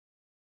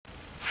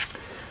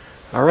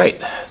All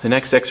right, the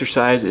next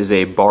exercise is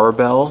a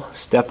barbell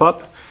step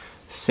up.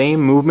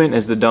 Same movement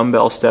as the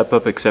dumbbell step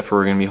up, except for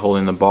we're going to be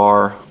holding the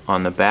bar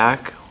on the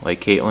back like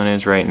Caitlin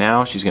is right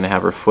now. She's going to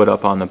have her foot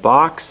up on the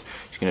box.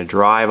 She's going to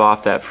drive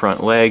off that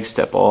front leg,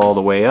 step all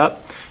the way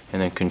up,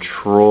 and then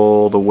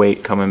control the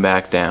weight coming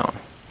back down.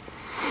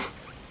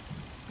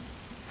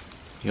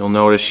 You'll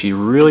notice she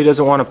really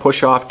doesn't want to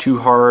push off too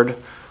hard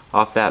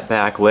off that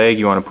back leg.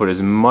 You want to put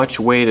as much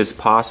weight as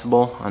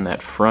possible on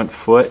that front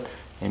foot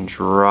and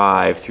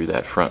drive through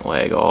that front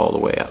leg all the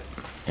way up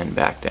and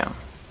back down.